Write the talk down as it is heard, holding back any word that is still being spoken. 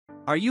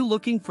Are you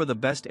looking for the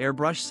best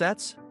airbrush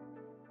sets?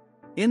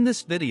 In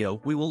this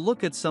video we will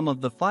look at some of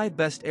the 5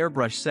 best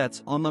airbrush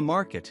sets on the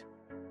market.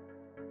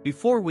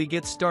 Before we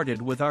get started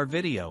with our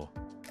video,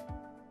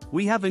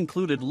 we have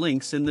included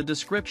links in the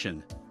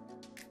description.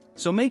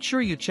 So make sure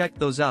you check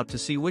those out to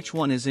see which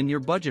one is in your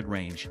budget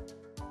range.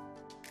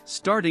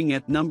 Starting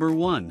at number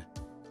 1.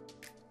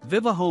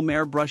 VIVOHOME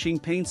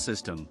Airbrushing Paint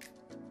System.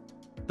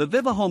 The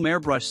VIVOHOME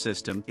Airbrush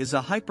System is a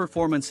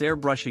high-performance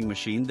airbrushing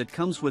machine that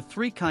comes with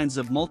 3 kinds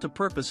of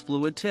multi-purpose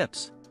fluid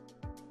tips.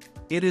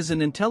 It is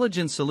an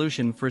intelligent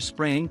solution for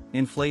spraying,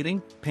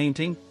 inflating,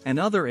 painting, and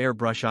other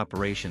airbrush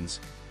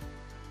operations.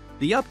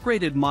 The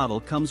upgraded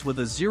model comes with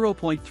a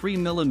 0.3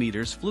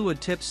 mm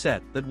fluid tip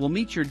set that will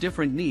meet your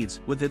different needs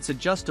with its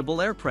adjustable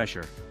air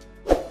pressure.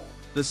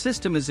 The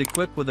system is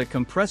equipped with a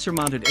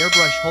compressor-mounted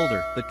airbrush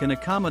holder that can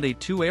accommodate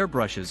 2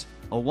 airbrushes,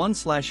 a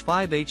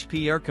 1/5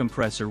 HP air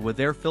compressor with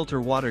air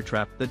filter water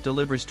trap that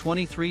delivers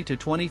 23 to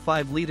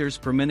 25 liters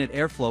per minute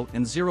airflow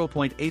and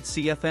 0.8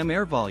 cfm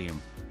air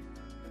volume.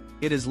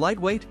 It is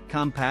lightweight,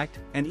 compact,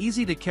 and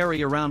easy to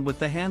carry around with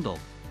the handle.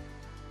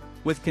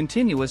 With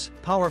continuous,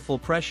 powerful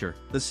pressure,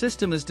 the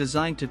system is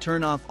designed to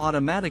turn off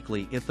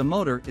automatically if the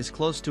motor is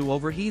close to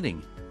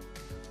overheating.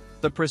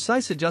 The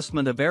precise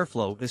adjustment of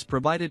airflow is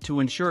provided to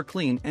ensure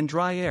clean and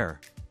dry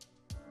air.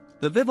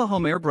 The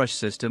VIVOHOME Airbrush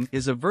System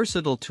is a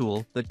versatile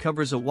tool that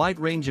covers a wide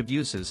range of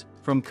uses,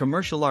 from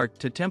commercial art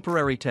to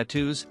temporary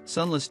tattoos,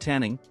 sunless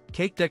tanning,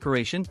 cake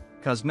decoration,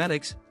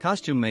 cosmetics,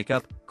 costume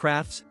makeup,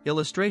 crafts,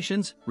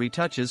 illustrations,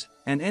 retouches,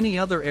 and any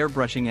other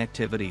airbrushing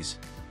activities.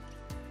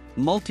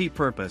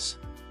 Multi-purpose.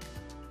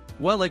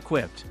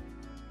 Well-equipped.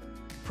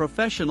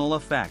 Professional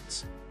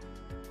effects.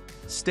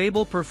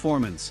 Stable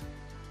performance.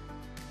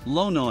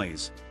 Low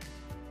noise.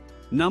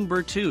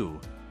 Number 2.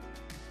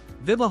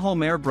 VIVOHOME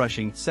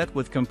Airbrushing Set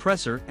with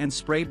Compressor and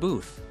Spray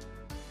Booth.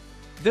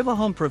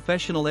 VIVOHOME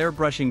Professional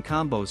Airbrushing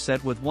Combo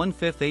Set with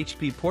 1/5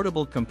 HP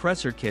Portable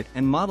Compressor Kit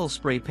and Model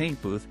Spray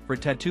Paint Booth for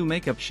Tattoo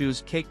Makeup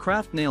Shoes Cake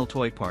Craft Nail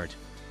Toy Part.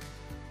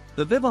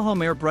 The VIVOHOME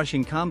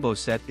Airbrushing Combo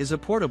Set is a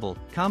portable,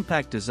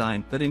 compact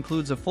design that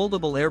includes a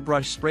foldable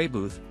airbrush spray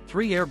booth,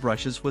 3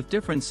 airbrushes with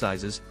different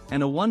sizes,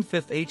 and a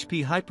 1/5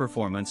 HP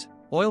high-performance,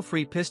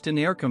 oil-free piston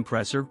air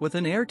compressor with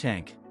an air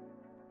tank.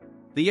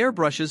 The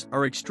airbrushes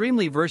are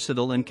extremely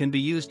versatile and can be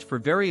used for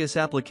various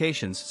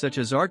applications such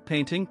as art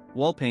painting,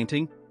 wall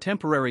painting,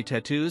 temporary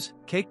tattoos,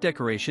 cake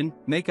decoration,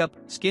 makeup,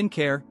 skin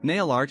care,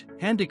 nail art,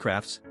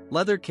 handicrafts,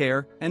 leather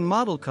care, and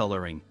model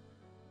coloring.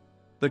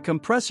 The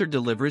compressor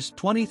delivers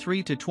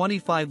 23 to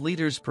 25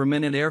 liters per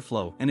minute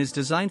airflow and is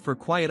designed for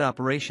quiet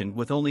operation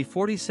with only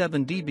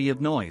 47 dB of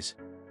noise.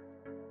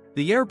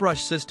 The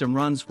airbrush system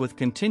runs with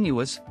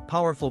continuous,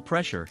 powerful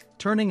pressure,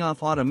 turning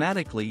off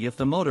automatically if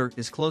the motor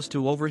is close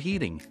to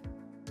overheating.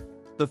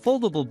 The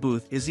foldable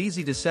booth is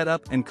easy to set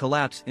up and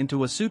collapse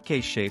into a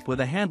suitcase shape with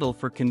a handle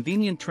for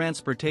convenient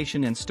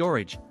transportation and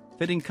storage,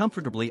 fitting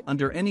comfortably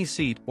under any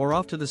seat or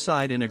off to the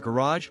side in a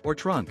garage or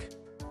trunk.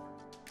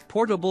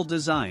 Portable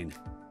design.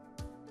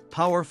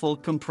 Powerful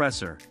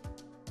compressor.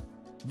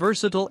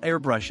 Versatile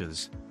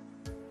airbrushes.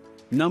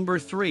 Number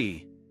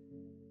 3.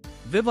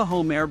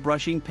 VIVOHOME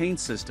Airbrushing Paint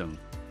System.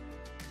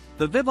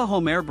 The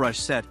VIVOHOME Airbrush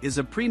Set is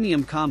a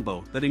premium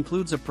combo that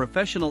includes a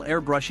professional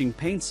airbrushing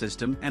paint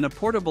system and a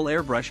portable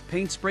airbrush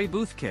paint spray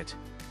booth kit.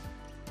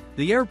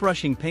 The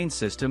airbrushing paint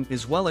system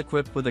is well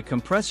equipped with a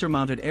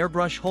compressor-mounted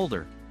airbrush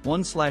holder,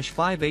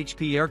 1/5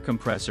 HP air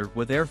compressor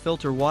with air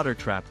filter water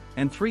trap,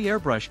 and 3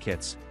 airbrush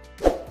kits.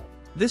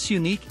 This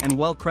unique and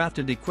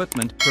well-crafted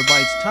equipment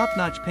provides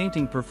top-notch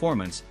painting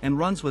performance and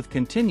runs with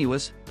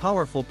continuous,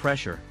 powerful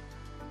pressure.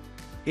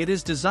 It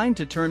is designed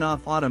to turn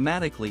off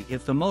automatically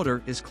if the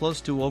motor is close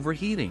to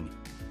overheating.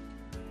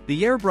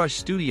 The Airbrush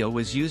Studio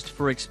is used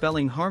for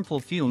expelling harmful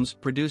fumes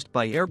produced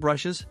by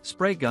airbrushes,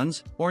 spray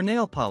guns, or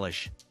nail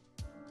polish.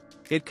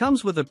 It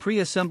comes with a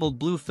pre-assembled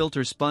blue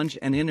filter sponge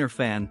and inner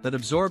fan that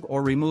absorb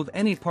or remove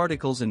any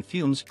particles and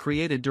fumes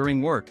created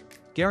during work,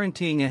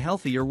 guaranteeing a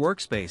healthier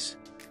workspace.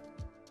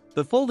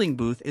 The folding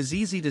booth is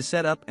easy to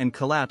set up and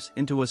collapse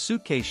into a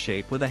suitcase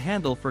shape with a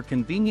handle for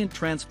convenient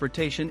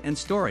transportation and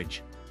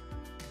storage.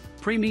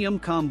 Premium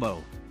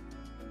combo.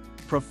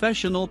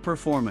 Professional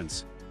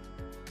performance.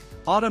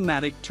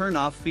 Automatic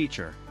turn-off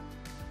feature.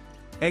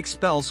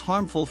 Expels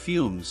harmful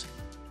fumes.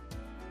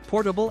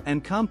 Portable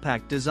and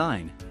compact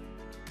design.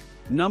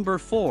 Number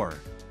 4.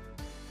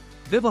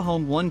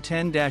 VIVOHOME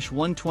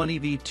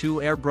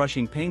 110-120V2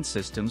 Airbrushing Paint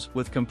Systems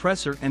with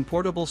Compressor and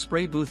Portable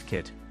Spray Booth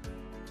Kit.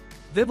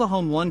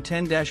 VIVOHOME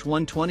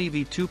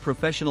 110-120V2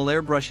 Professional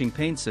Airbrushing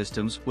Paint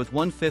Systems with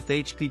 1/5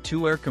 HP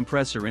 2 air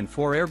compressor and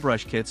 4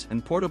 airbrush kits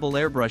and portable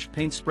airbrush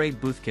paint spray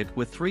booth kit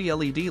with 3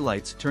 LED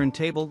lights,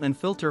 turntable and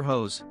filter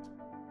hose.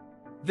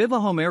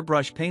 VIVOHOME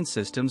Airbrush Paint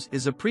Systems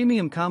is a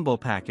premium combo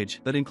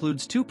package that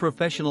includes 2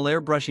 professional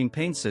airbrushing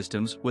paint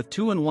systems with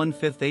 2 and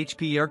 1/5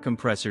 HP air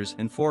compressors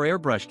and 4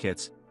 airbrush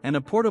kits, and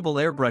a portable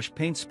airbrush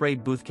paint spray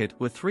booth kit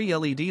with 3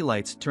 LED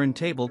lights,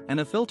 turntable and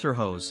a filter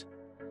hose.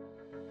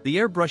 The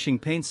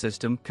airbrushing paint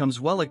system comes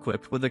well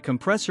equipped with a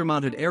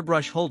compressor-mounted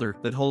airbrush holder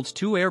that holds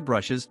 2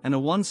 airbrushes and a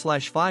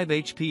 1/5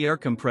 HP air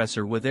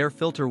compressor with air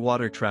filter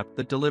water trap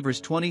that delivers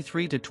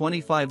 23 to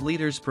 25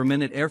 liters per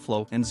minute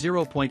airflow and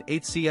 0.8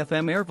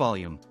 cfm air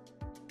volume.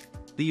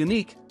 The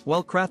unique,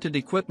 well-crafted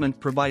equipment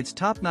provides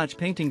top-notch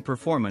painting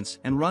performance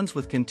and runs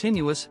with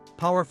continuous,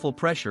 powerful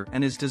pressure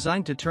and is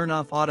designed to turn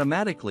off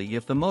automatically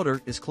if the motor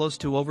is close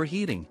to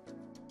overheating.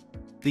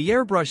 The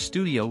Airbrush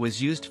Studio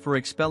is used for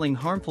expelling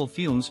harmful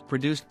fumes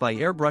produced by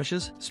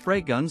airbrushes,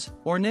 spray guns,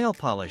 or nail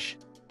polish.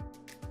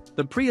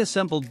 The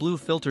pre-assembled blue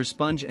filter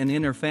sponge and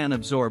inner fan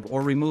absorb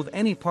or remove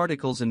any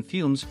particles and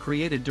fumes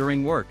created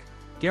during work,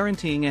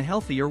 guaranteeing a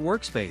healthier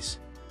workspace.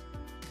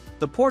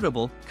 The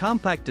portable,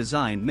 compact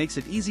design makes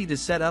it easy to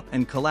set up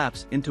and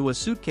collapse into a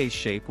suitcase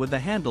shape with a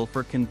handle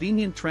for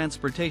convenient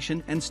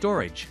transportation and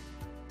storage.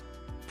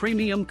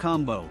 Premium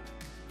combo.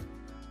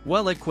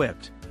 Well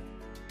equipped.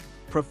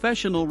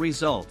 Professional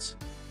results.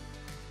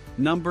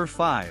 Number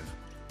 5.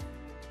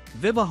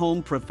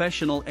 VIVOHOME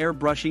Professional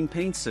Airbrushing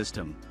Paint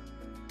System.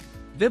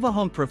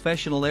 VIVOHOME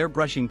Professional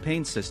Airbrushing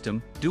Paint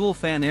System, Dual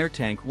Fan Air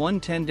Tank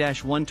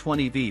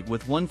 110-120V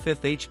with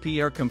 1/5 HP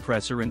air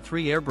compressor and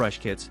 3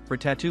 airbrush kits for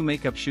tattoo,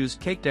 makeup, shoes,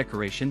 cake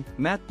decoration,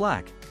 matte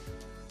black.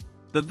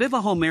 The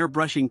VIVOHOME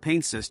Airbrushing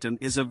Paint System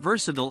is a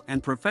versatile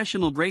and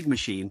professional-grade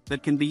machine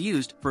that can be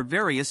used for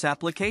various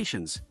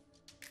applications.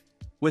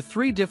 With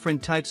 3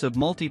 different types of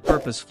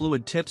multi-purpose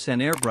fluid tips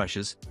and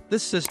airbrushes,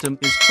 this system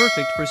is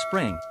perfect for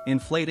spraying,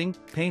 inflating,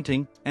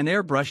 painting, and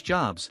airbrush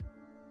jobs.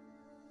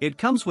 It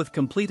comes with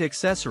complete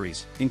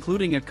accessories,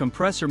 including a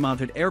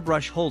compressor-mounted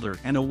airbrush holder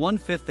and a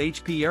 1/5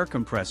 HP air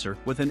compressor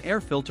with an air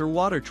filter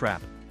water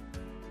trap.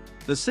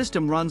 The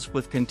system runs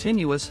with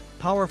continuous,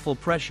 powerful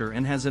pressure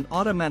and has an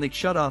automatic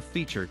shut-off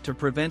feature to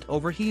prevent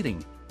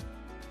overheating.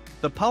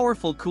 The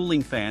powerful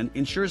cooling fan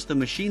ensures the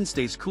machine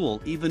stays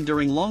cool even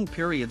during long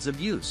periods of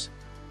use.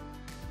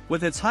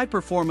 With its high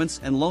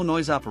performance and low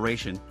noise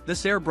operation,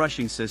 this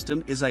airbrushing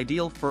system is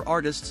ideal for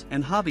artists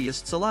and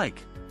hobbyists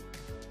alike.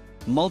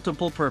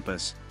 Multiple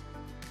purpose.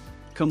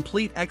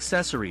 Complete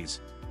accessories.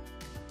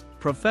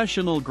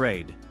 Professional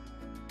grade.